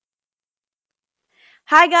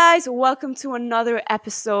Hi, guys. Welcome to another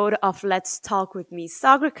episode of Let's Talk with me,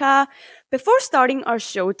 Sagrika. Before starting our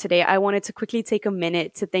show today, I wanted to quickly take a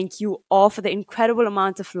minute to thank you all for the incredible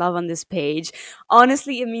amount of love on this page.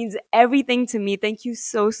 Honestly, it means everything to me. Thank you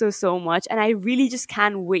so much. And I really just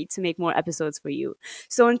can't wait to make more episodes for you.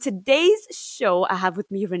 So, in today's show, I have with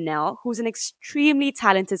me Renelle, who's an extremely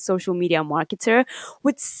talented social media marketer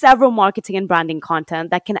with several marketing and branding content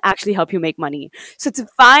that can actually help you make money. So to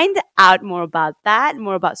find out more about that,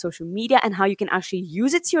 more about social media and how you can actually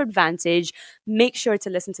use it to your advantage, make sure to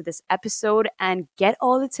listen to this episode and get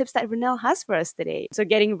all the tips that Renelle has for us today. So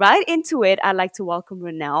getting right into it, I'd like to welcome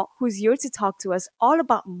Renelle, who's here to talk to us all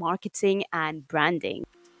about marketing and branding.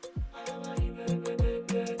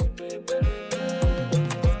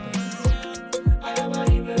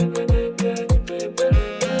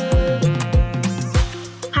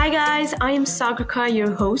 Hi guys, I am Sagrika,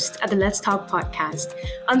 your host at the Let's Talk podcast.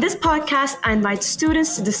 On this podcast, I invite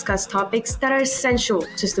students to discuss topics that are essential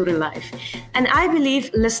to student life. And I believe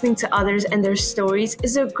listening to others and their stories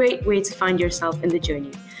is a great way to find yourself in the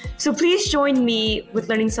journey. So please join me with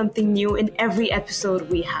learning something new in every episode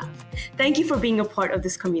we have. Thank you for being a part of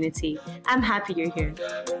this community. I'm happy you're here.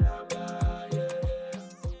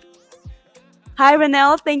 Hi,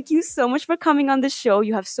 Renelle. Thank you so much for coming on the show.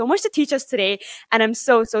 You have so much to teach us today, and I'm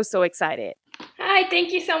so excited. Hi,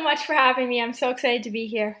 thank you so much for having me. I'm so excited to be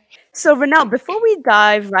here. So, Renelle, before we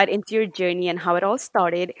dive right into your journey and how it all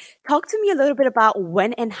started, talk to me a little bit about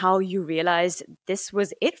when and how you realized this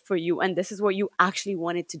was it for you and this is what you actually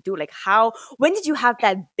wanted to do. When did you have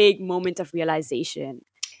that big moment of realization?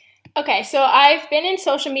 Okay, so I've been in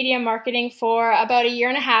social media marketing for about a year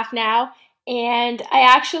and a half now, and I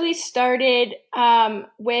actually started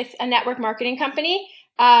with a network marketing company.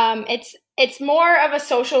 It's more of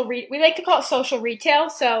a we like to call it social retail.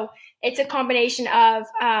 So it's a combination of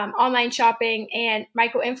online shopping and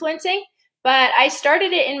micro influencing. But I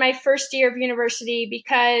started it in my first year of university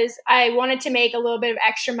because I wanted to make a little bit of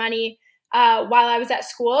extra money while I was at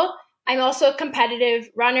school. I'm also a competitive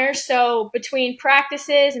runner, so between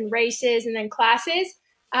practices and races and then classes,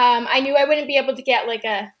 I knew I wouldn't be able to get like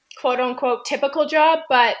a quote unquote typical job,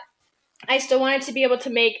 but I still wanted to be able to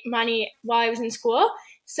make money while I was in school.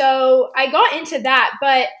 So I got into that,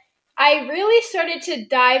 but I really started to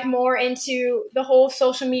dive more into the whole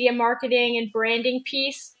social media marketing and branding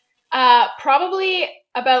piece probably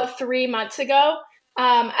about 3 months ago.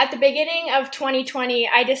 At the beginning of 2020,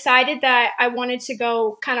 I decided that I wanted to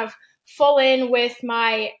go kind of full in with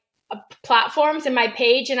my platforms and my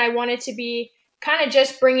page, and I wanted to be kind of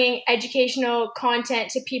just bringing educational content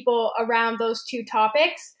to people around those two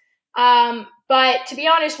topics. But to be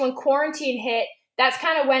honest, when quarantine hit, that's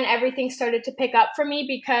kind of when everything started to pick up for me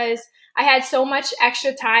because I had so much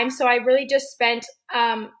extra time. So I really just spent,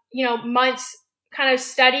 months kind of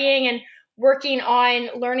studying and working on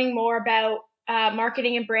learning more about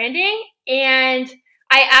marketing and branding. And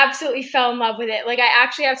I absolutely fell in love with it. Like, I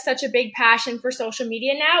actually have such a big passion for social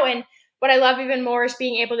media now. And what I love even more is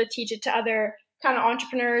being able to teach it to other kind of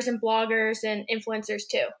entrepreneurs and bloggers and influencers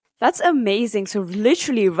too. That's amazing. So,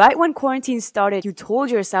 literally, right when quarantine started, you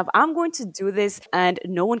told yourself, I'm going to do this and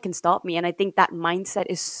no one can stop me. And I think that mindset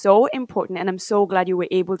is so important. And I'm so glad you were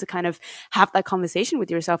able to kind of have that conversation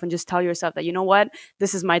with yourself and just tell yourself that, you know what,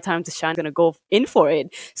 this is my time to shine. I'm going to go in for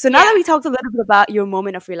it. So, now that we talked a little bit about your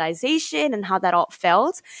moment of realization and how that all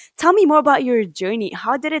felt, tell me more about your journey.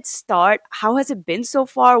 How did it start? How has it been so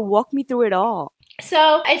far? Walk me through it all.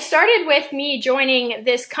 So it started with me joining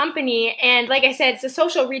this company. And like I said, it's a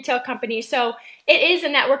social retail company. So it is a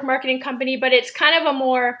network marketing company, but it's kind of a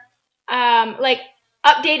more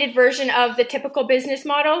updated version of the typical business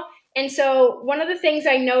model. And so one of the things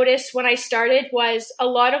I noticed when I started was a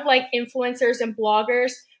lot of like influencers and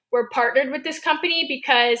bloggers were partnered with this company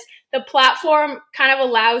because the platform kind of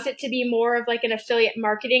allows it to be more of like an affiliate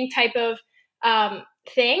marketing type of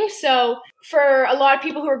thing. So for a lot of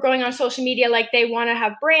people who are going on social media, like they want to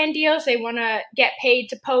have brand deals, they want to get paid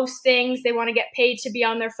to post things, they want to get paid to be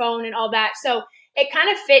on their phone and all that. So it kind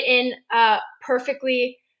of fit in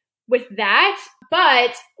perfectly with that.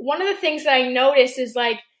 But one of the things that I noticed is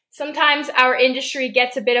like sometimes our industry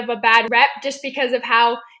gets a bit of a bad rep just because of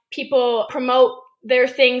how people promote their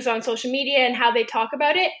things on social media and how they talk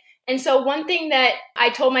about it. And so one thing that I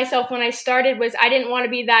told myself when I started was I didn't want to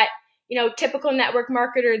be that typical network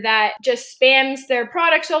marketer that just spams their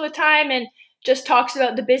products all the time and just talks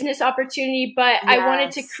about the business opportunity. But yes. I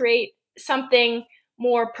wanted to create something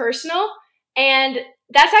more personal. And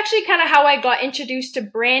that's actually kind of how I got introduced to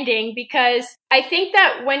branding, because I think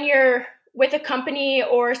that when you're with a company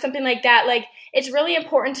or something like that, like it's really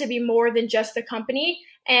important to be more than just a company.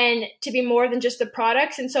 and to be more than just the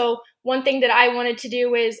products. And so one thing that I wanted to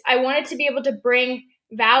do is I wanted to be able to bring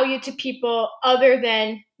value to people other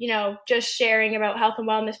than, just sharing about health and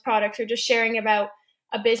wellness products or just sharing about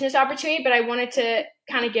a business opportunity, but I wanted to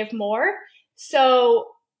kind of give more. So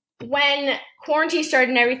when quarantine started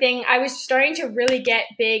and everything, I was starting to really get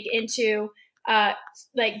big into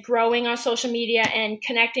like growing on social media and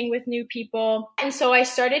connecting with new people. And so I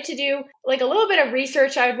started to do like a little bit of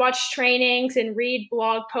research. I would watch trainings and read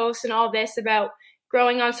blog posts and all this about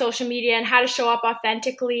growing on social media and how to show up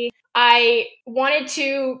authentically. I wanted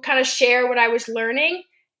to kind of share what I was learning.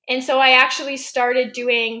 And so I actually started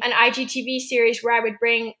doing an IGTV series where I would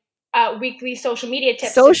bring weekly social media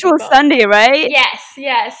tips. Social Sunday, right?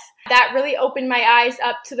 Yes. That really opened my eyes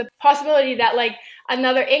up to the possibility that like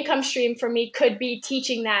another income stream for me could be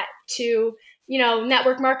teaching that to,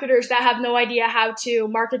 network marketers that have no idea how to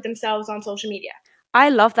market themselves on social media. I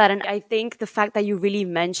love that. And I think the fact that you really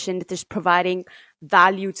mentioned just providing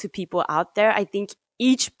value to people out there, I think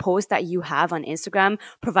each post that you have on Instagram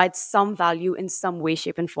provides some value in some way,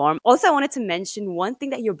 shape, and form. Also, I wanted to mention one thing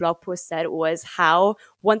that your blog post said was how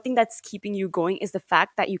one thing that's keeping you going is the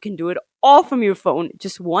fact that you can do it all from your phone,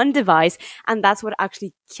 just one device. And that's what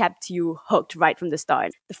actually kept you hooked right from the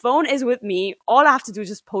start. The phone is with me. All I have to do is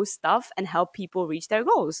just post stuff and help people reach their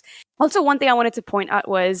goals. Also, one thing I wanted to point out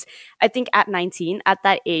was I think at 19, at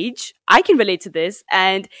that age, I can relate to this.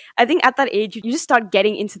 And I think at that age, you just start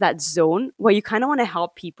getting into that zone where you kind of want to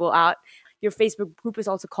help people out. Your Facebook group is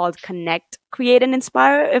also called Connect, Create, and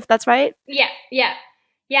Inspire, if that's right.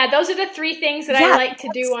 Yeah, those are the three things that I like to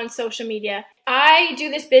do on social media. I do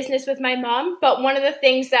this business with my mom, but one of the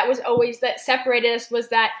things that was always that separated us was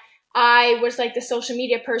that I was like the social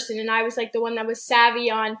media person and I was like the one that was savvy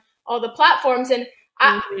on all the platforms. And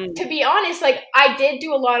to be honest, like I did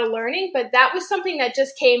do a lot of learning, but that was something that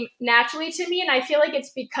just came naturally to me. And I feel like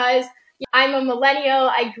it's because I'm a millennial.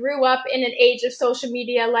 I grew up in an age of social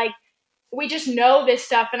media. Like we just know this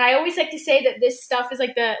stuff. And I always like to say that this stuff is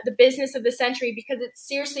like the business of the century because it's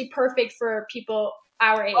seriously perfect for people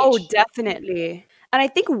our age. Oh, definitely. And I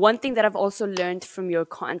think one thing that I've also learned from your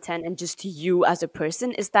content and just you as a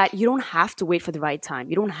person is that you don't have to wait for the right time.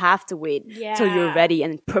 You don't have to wait till you're ready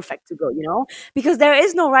and perfect to go, because there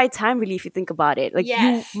is no right time really if you think about it. Like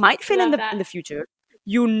you might fail in the future.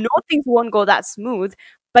 Things won't go that smooth,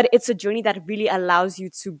 but it's a journey that really allows you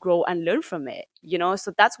to grow and learn from it.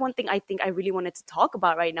 So that's one thing I think I really wanted to talk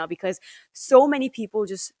about right now because so many people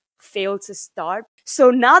just fail to start.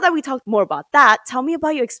 So now that we talked more about that, tell me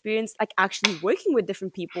about your experience like actually working with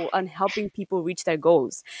different people and helping people reach their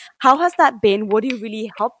goals. How has that been? What do you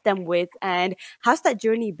really help them with? And how's that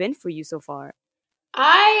journey been for you so far?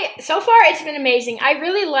 So far it's been amazing. I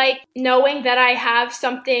really like knowing that I have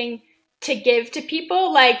something to give to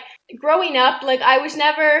people. Like growing up, like I was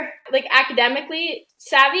never like academically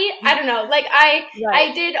savvy. I don't know. Like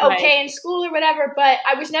I did okay in school or whatever, but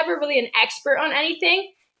I was never really an expert on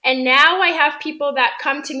anything. And now I have people that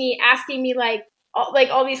come to me asking me like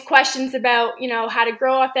all these questions about, how to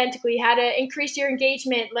grow authentically, how to increase your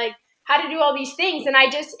engagement, like how to do all these things. And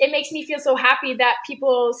it makes me feel so happy that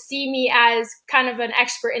people see me as kind of an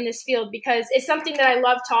expert in this field because it's something that I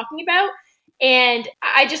love talking about. And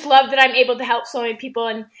I just love that I'm able to help so many people.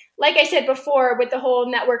 And like I said before, with the whole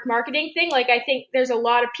network marketing thing, like I think there's a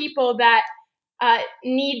lot of people that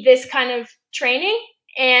need this kind of training.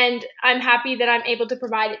 And I'm happy that I'm able to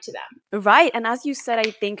provide it to them. Right. And as you said,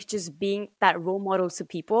 I think just being that role model to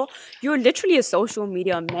people, you're literally a social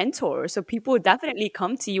media mentor. So people definitely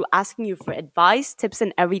come to you asking you for advice, tips,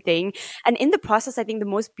 and everything. And in the process, I think the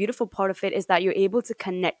most beautiful part of it is that you're able to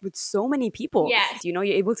connect with so many people. Yes. You're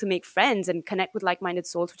able to make friends and connect with like-minded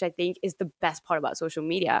souls, which I think is the best part about social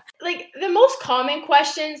media. Like the most common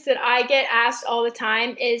questions that I get asked all the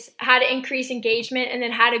time is how to increase engagement and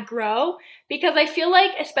then how to grow. Because I feel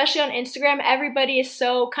like, especially on Instagram, everybody is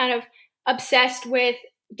so kind of obsessed with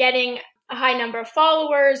getting a high number of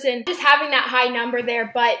followers and just having that high number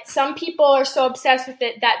there. But some people are so obsessed with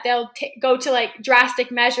it that they'll go to like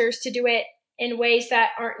drastic measures to do it in ways that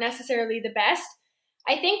aren't necessarily the best.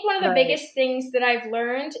 I think one of the biggest things that I've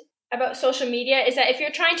learned about social media is that if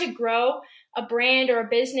you're trying to grow a brand or a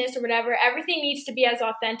business or whatever, everything needs to be as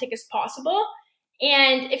authentic as possible.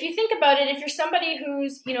 And if you think about it, if you're somebody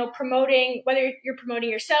who's, promoting, whether you're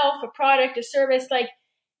promoting yourself, a product, a service, like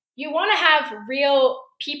you want to have real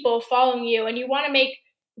people following you and you want to make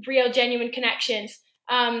real, genuine connections.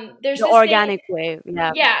 There's the this organic way.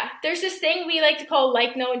 Yeah. Yeah. There's this thing we like to call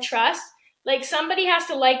like, know, and trust. Like somebody has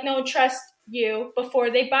to like, know, and trust you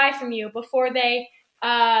before they buy from you, before they,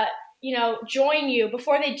 join you,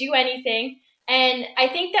 before they do anything. And I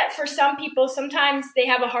think that for some people, sometimes they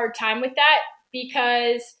have a hard time with that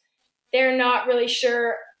because they're not really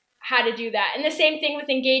sure how to do that. And the same thing with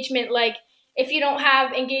engagement. Like if you don't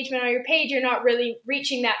have engagement on your page, you're not really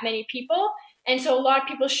reaching that many people. And so a lot of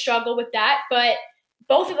people struggle with that. But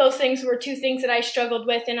both of those things were two things that I struggled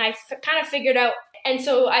with and I kind of figured out. And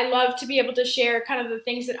so I love to be able to share kind of the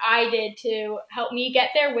things that I did to help me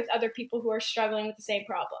get there with other people who are struggling with the same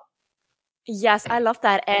problem. Yes, I love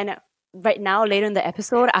that. And right now, later in the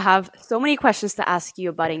episode, I have so many questions to ask you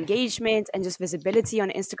about engagement and just visibility on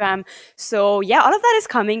Instagram. So yeah, all of that is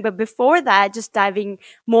coming. But before that, just diving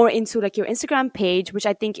more into like your Instagram page, which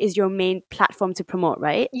I think is your main platform to promote,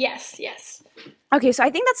 right? Yes. Okay, so I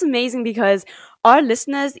think that's amazing because our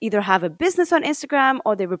listeners either have a business on Instagram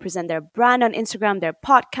or they represent their brand on Instagram, their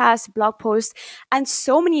podcast, blog posts, and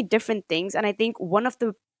so many different things. And I think one of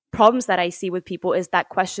the problems that I see with people is that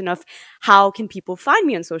question of how can people find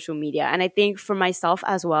me on social media? And I think for myself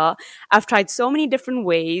as well, I've tried so many different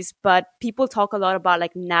ways, but people talk a lot about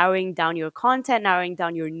like narrowing down your content, narrowing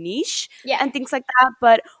down your niche and things like that.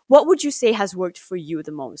 But what would you say has worked for you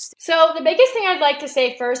the most? So the biggest thing I'd like to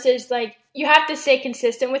say first is like, you have to stay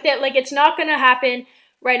consistent with it. Like it's not going to happen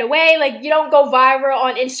right away. Like you don't go viral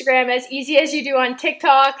on Instagram as easy as you do on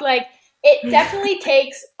TikTok. Like it definitely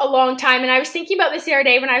takes a long time. And I was thinking about this the other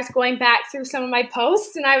day when I was going back through some of my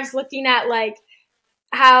posts and I was looking at like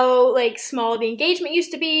how like small the engagement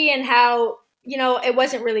used to be and how, you know, it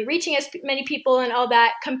wasn't really reaching as many people and all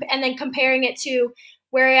that. And then comparing it to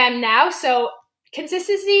where I am now. So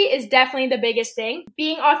consistency is definitely the biggest thing.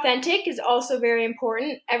 Being authentic is also very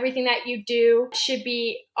important. Everything that you do should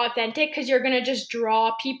be authentic because you're going to just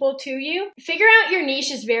draw people to you. Figuring out your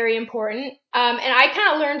niche is very important. And I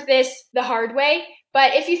kind of learned this the hard way.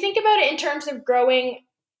 But if you think about it in terms of growing,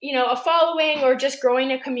 you know, a following or just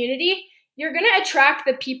growing a community, you're going to attract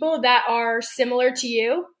the people that are similar to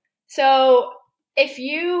you. So if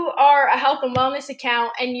you are a health and wellness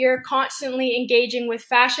account and you're constantly engaging with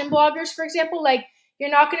fashion bloggers, for example, like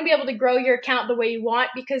you're not going to be able to grow your account the way you want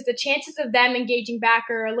because the chances of them engaging back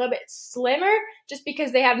are a little bit slimmer just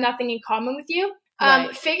because they have nothing in common with you.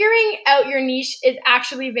 Right. Figuring out your niche is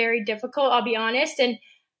actually very difficult, I'll be honest. And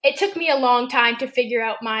it took me a long time to figure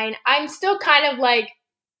out mine. I'm still kind of like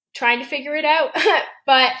trying to figure it out,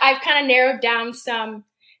 but I've kind of narrowed down some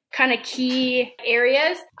kind of key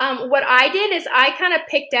areas. What I did is I kind of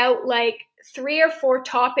picked out like 3 or 4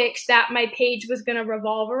 topics that my page was going to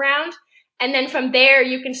revolve around. And then from there,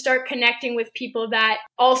 you can start connecting with people that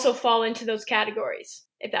also fall into those categories,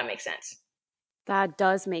 if that makes sense. That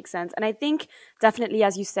does make sense. And I think definitely,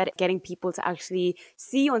 as you said, getting people to actually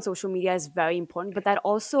see you on social media is very important. But that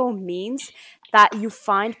also means that you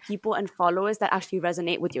find people and followers that actually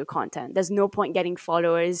resonate with your content. There's no point getting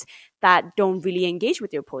followers that don't really engage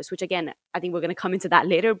with your posts, which again, I think we're going to come into that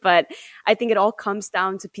later. But I think it all comes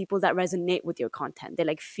down to people that resonate with your content. They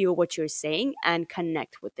like feel what you're saying and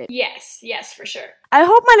connect with it. Yes, for sure. I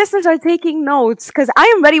hope my listeners are taking notes because I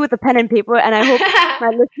am ready with a pen and paper and I hope my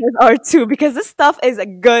listeners are too because this stuff is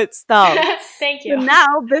good stuff. Thank you. So now,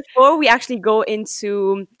 before we actually go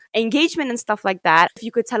into engagement and stuff like that, if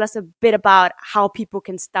you could tell us a bit about how people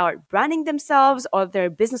can start branding themselves or their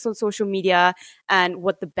business on social media and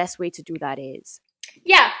what the best way to do that is.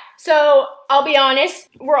 Yeah. So I'll be honest,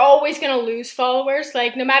 we're always going to lose followers.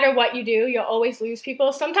 Like no matter what you do, you'll always lose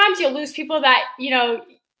people. Sometimes you'll lose people that, you know,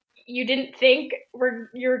 you didn't think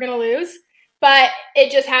you were going to lose, but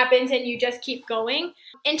it just happens and you just keep going.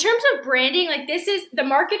 In terms of branding, like the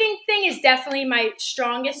marketing thing is definitely my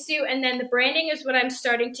strongest suit. And then the branding is what I'm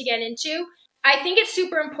starting to get into. I think it's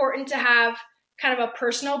super important to have kind of a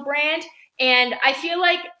personal brand. And I feel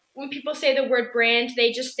like when people say the word brand,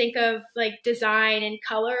 they just think of like design and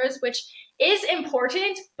colors, which is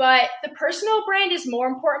important, but the personal brand is more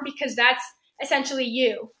important because that's essentially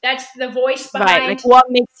you. That's the voice behind. Right, like what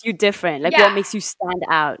makes you different, like what makes you stand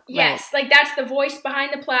out. Yes, right. Like that's the voice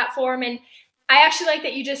behind the platform. And I actually like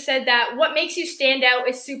that you just said that what makes you stand out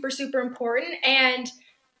is super, super important. And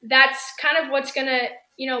that's kind of what's going to,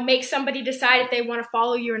 you know, make somebody decide if they want to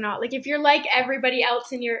follow you or not. Like if you're like everybody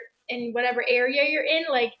else in whatever area you're in,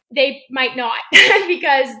 like they might not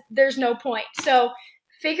because there's no point. So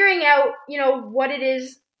figuring out, you know, what it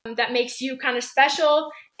is that makes you kind of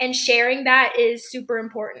special and sharing that is super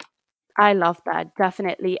important. I love that,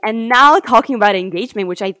 definitely. And now talking about engagement,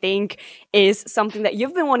 which I think is something that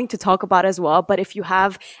you've been wanting to talk about as well. But if you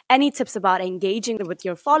have any tips about engaging with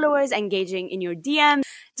your followers, engaging in your DM,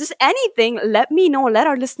 just anything, let me know, let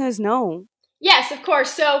our listeners know. Yes, of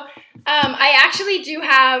course. So I actually do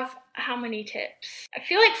have, how many tips? I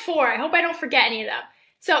feel like 4. I hope I don't forget any of them.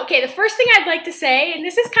 So, okay, the first thing I'd like to say, and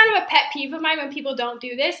this is kind of a pet peeve of mine when people don't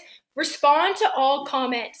do this, respond to all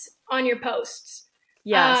comments on your posts.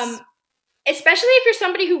 Yes. Especially if you're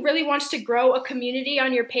somebody who really wants to grow a community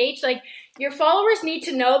on your page, like your followers need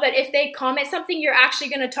to know that if they comment something, you're actually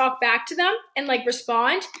going to talk back to them and like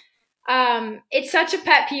respond. It's such a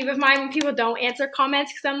pet peeve of mine when people don't answer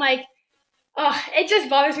comments because I'm like, oh, it just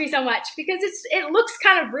bothers me so much because it looks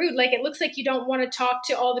kind of rude. Like it looks like you don't want to talk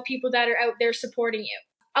to all the people that are out there supporting you.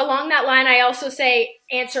 Along that line, I also say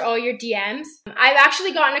answer all your DMs. I've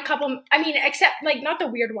actually gotten a couple, I mean, except like not the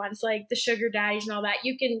weird ones, like the sugar daddies and all that.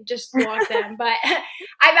 You can just block them. But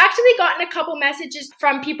I've actually gotten a couple messages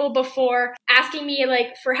from people before asking me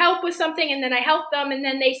like for help with something, and then I help them, and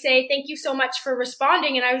then they say, thank you so much for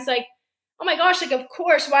responding. And I was like, oh my gosh, like of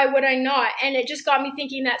course, why would I not? And it just got me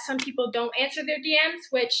thinking that some people don't answer their DMs,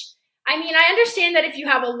 which, I mean, I understand that if you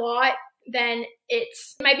have a lot, then it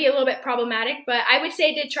might be a little bit problematic, but I would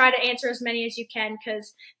say to try to answer as many as you can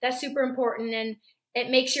because that's super important and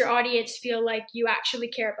it makes your audience feel like you actually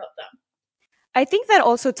care about them. I think that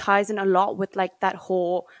also ties in a lot with like that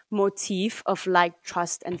whole motif of like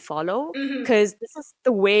trust and follow, because this is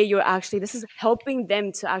the way this is helping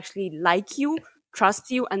them to actually like you,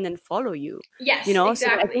 trust you, and then follow you. Yes, So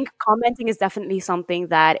exactly. I think commenting is definitely something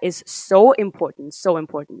that is so important, so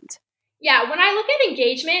important. Yeah, when I look at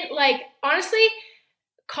engagement, like honestly,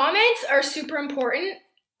 comments are super important.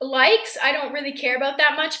 Likes, I don't really care about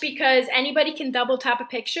that much because anybody can double tap a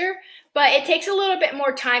picture, but it takes a little bit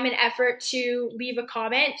more time and effort to leave a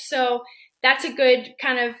comment. So that's a good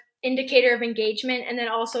kind of indicator of engagement, and then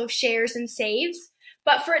also shares and saves.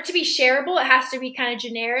 But for it to be shareable, it has to be kind of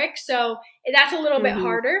generic. So that's a little bit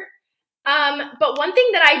harder. But one thing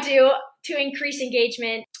that I do to increase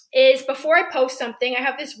engagement is before I post something, I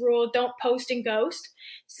have this rule, don't post and ghost.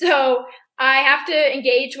 So I have to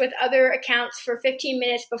engage with other accounts for 15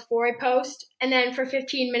 minutes before I post and then for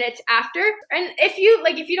 15 minutes after. And if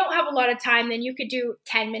you don't have a lot of time, then you could do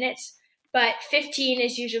 10 minutes, but 15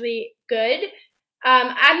 is usually good.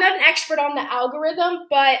 I'm not an expert on the algorithm,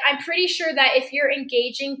 but I'm pretty sure that if you're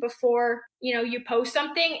engaging before, you post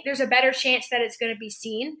something, there's a better chance that it's going to be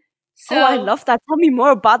seen. So, I love that. Tell me more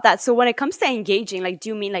about that. So when it comes to engaging, like, do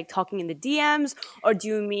you mean like talking in the DMs, or do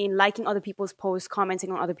you mean liking other people's posts,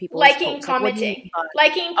 commenting on other people's liking, posts? Like, commenting.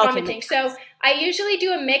 Okay, So I usually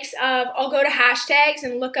do a mix of, I'll go to hashtags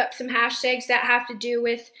and look up some hashtags that have to do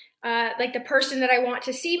with like the person that I want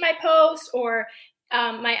to see my post, or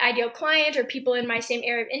my ideal client, or people in my same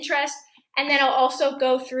area of interest. And then I'll also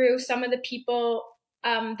go through some of the people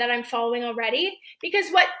that I'm following already, because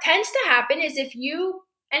what tends to happen is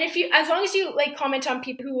as long as you like comment on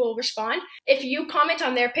people who will respond, if you comment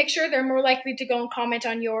on their picture, they're more likely to go and comment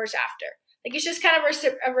on yours after. Like it's just kind of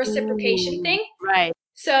a reciprocation thing. Right.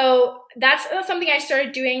 So that's something I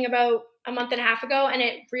started doing about a month and a half ago, and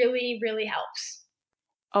it really, really helps.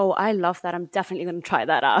 Oh, I love that. I'm definitely going to try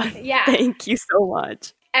that out. Yeah. Thank you so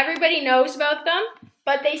much. Everybody knows about them,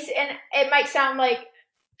 but and it might sound like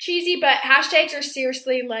cheesy, but hashtags are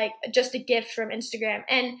seriously like just a gift from Instagram.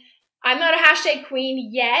 And I'm not a hashtag queen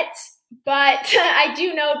yet, but I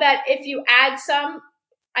do know that if you add some,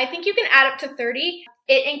 I think you can add up to 30.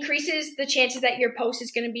 It increases the chances that your post is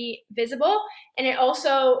going to be visible. And it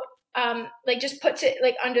also like just puts it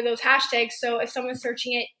like under those hashtags. So if someone's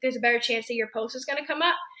searching it, there's a better chance that your post is going to come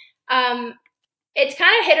up. It's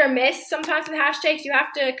kind of hit or miss sometimes with hashtags. You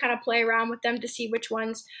have to kind of play around with them to see which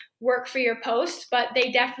ones work for your post, but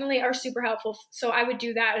they definitely are super helpful. So I would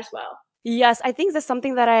do that as well. Yes, I think there's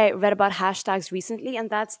something that I read about hashtags recently, and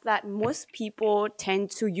that's that most people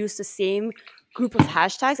tend to use the same group of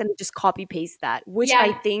hashtags and just copy paste that, which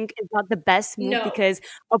I think is not the best move because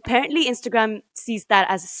apparently Instagram sees that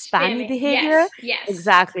as spammy behavior. Yes.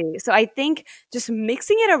 Exactly. So I think just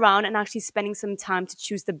mixing it around and actually spending some time to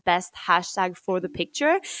choose the best hashtag for the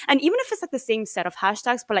picture. And even if it's like the same set of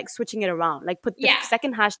hashtags, but like switching it around, like put the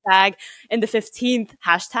second hashtag in the 15th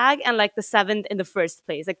hashtag and like the 7th in the first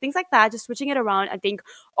place, like things like that, just switching it around, I think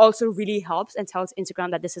also really helps and tells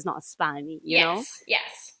Instagram that this is not spammy, you know?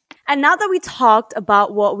 Yes. And now that we talked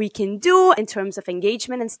about what we can do in terms of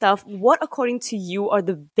engagement and stuff, what according to you are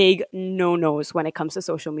the big no-nos when it comes to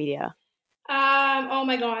social media? Oh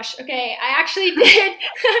my gosh. Okay. I actually did,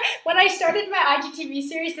 when I started my IGTV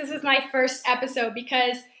series, this was my first episode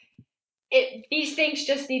because these things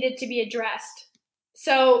just needed to be addressed.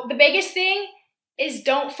 So the biggest thing is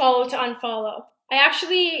don't follow to unfollow.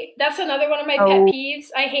 That's another one of my pet peeves.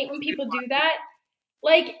 I hate when people do that.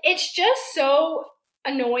 Like, it's just so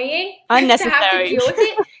annoying to have to deal with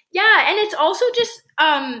it. Yeah, and it's also just,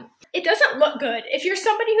 it doesn't look good. If you're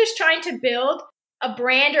somebody who's trying to build a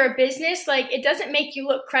brand or a business, like it doesn't make you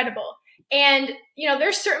look credible. And, you know,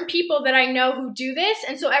 there's certain people that I know who do this.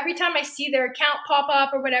 And so every time I see their account pop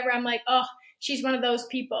up or whatever, I'm like, oh, she's one of those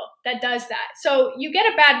people that does that. So you get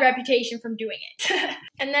a bad reputation from doing it.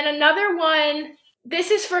 And then another one, this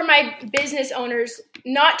is for my business owners,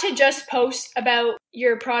 not to just post about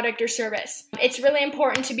your product or service. It's really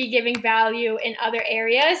important to be giving value in other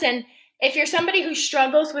areas. And if you're somebody who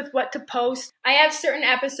struggles with what to post, I have certain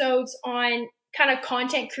episodes on kind of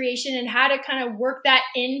content creation and how to kind of work that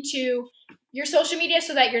into your social media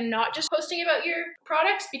so that you're not just posting about your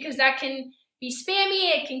products, because that can be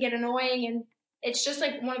spammy, it can get annoying, and it's just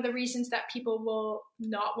like one of the reasons that people will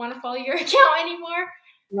not want to follow your account anymore.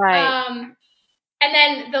 Right. And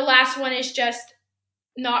then the last one is just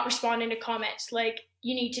not responding to comments. Like,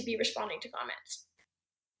 you need to be responding to comments.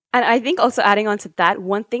 And I think also adding on to that,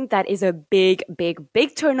 one thing that is a big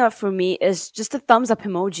turn off for me is just the thumbs up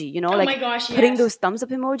emoji, you know, Oh like my gosh, putting yes. those thumbs up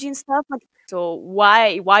emoji and stuff. Like, so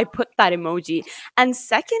why put that emoji? And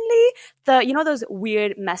secondly, you know, those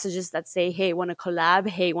weird messages that say, hey, want to collab?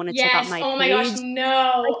 Hey, want to check out Yes. my Oh page? my gosh,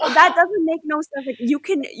 no. Like, that doesn't make no sense. Like,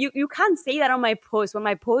 you can't say that on my post. When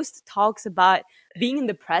my post talks about being in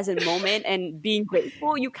the present moment and being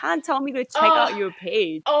grateful, you can't tell me to check out your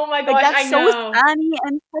page. Oh my Like, gosh, that's I so know. spammy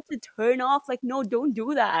and such a turn off. Like, no, don't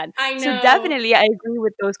do that. I So know. definitely I agree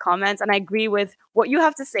with those comments, and I agree with what you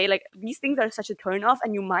have to say. Like, these things are such a turn off,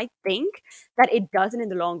 and you might think that it doesn't in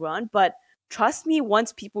the long run, but trust me,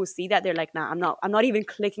 once people see that, they're like, nah, I'm not even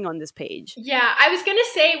clicking on this page. Yeah, I was gonna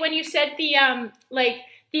say, when you said the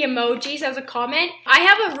the emojis as a comment, I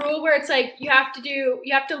have a rule where it's like you have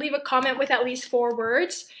to leave a comment with at least 4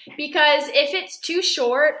 words, because if it's too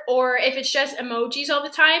short or if it's just emojis all the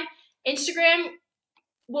time, Instagram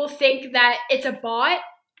will think that it's a bot,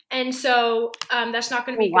 and so that's not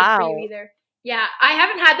going to Oh, be good for you wow. either. Yeah, I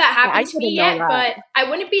haven't had that Yeah, I happen to me didn't know yet, that. but I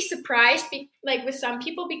wouldn't be surprised like with some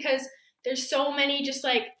people, because there's so many just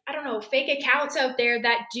like, I don't know, fake accounts out there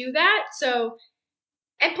that do that. So,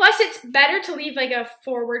 and plus it's better to leave like a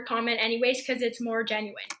forward comment anyways, because it's more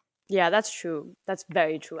genuine. Yeah, that's true. That's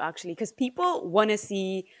very true, actually, because people want to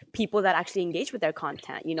see people that actually engage with their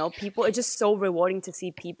content. You know, people, it's just so rewarding to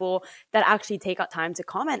see people that actually take out time to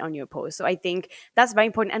comment on your post. So I think that's very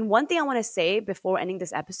important. And one thing I want to say before ending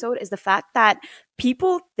this episode is the fact that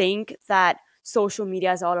people think that social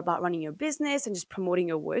media is all about running your business and just promoting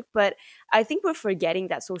your work. But I think we're forgetting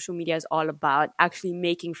that social media is all about actually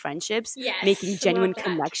making friendships, making Yes, genuine love that.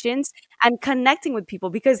 connections, and connecting with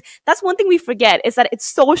people, because that's one thing we forget, is that it's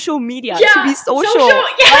social media to Yeah, be social.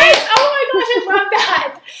 yes. Right? Oh my gosh, I love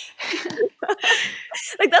that.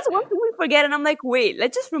 Like, that's one thing we forget. And I'm like, wait,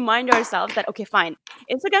 let's just remind ourselves that, okay, fine,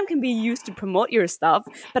 Instagram can be used to promote your stuff,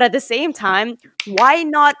 but at the same time, why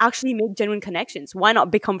not actually make genuine connections? Why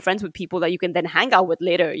not become friends with people that you can then hang out with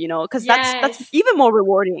later, you know? Because that's Yes. even more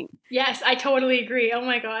rewarding. Yes, I totally agree. Oh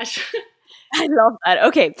my gosh. I love that.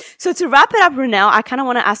 Okay, so to wrap it up, Ronelle, I kind of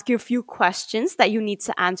want to ask you a few questions that you need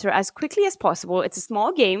to answer as quickly as possible. It's a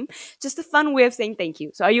small game, just a fun way of saying thank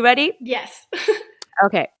you. So are you ready? Yes.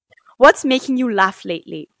 Okay. What's making you laugh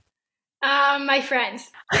lately? My friends.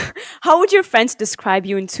 How would your friends describe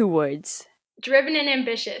you in 2 words? Driven and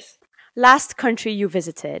ambitious. Last country you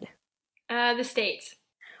visited? The States.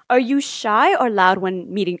 Are you shy or loud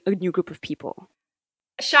when meeting a new group of people?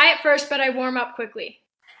 Shy at first, but I warm up quickly.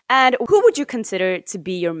 And who would you consider to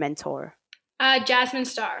be your mentor? Jasmine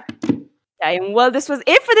Star. Okay, and well, this was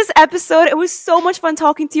it for this episode. It was so much fun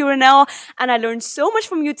talking to you, Ronelle, and I learned so much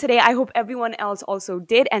from you today. I hope everyone else also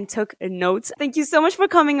did and took notes. Thank you so much for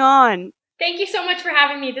coming on. Thank you so much for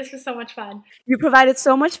having me. This was so much fun. You provided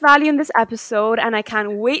so much value in this episode, and I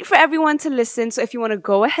can't wait for everyone to listen. So if you want to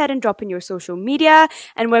go ahead and drop in your social media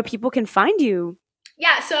and where people can find you.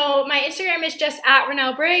 Yeah, so my Instagram is just at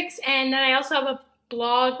Ronelle Briggs, and then I also have a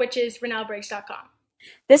blog, which is ronellebriggs.com.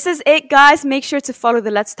 This is it, guys. Make sure to follow the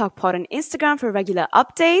Let's Talk Pod on Instagram for regular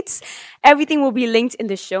updates. Everything will be linked in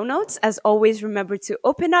the show notes. As always, remember to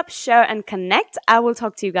open up, share, and connect. I will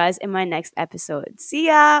talk to you guys in my next episode. See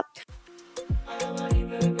ya!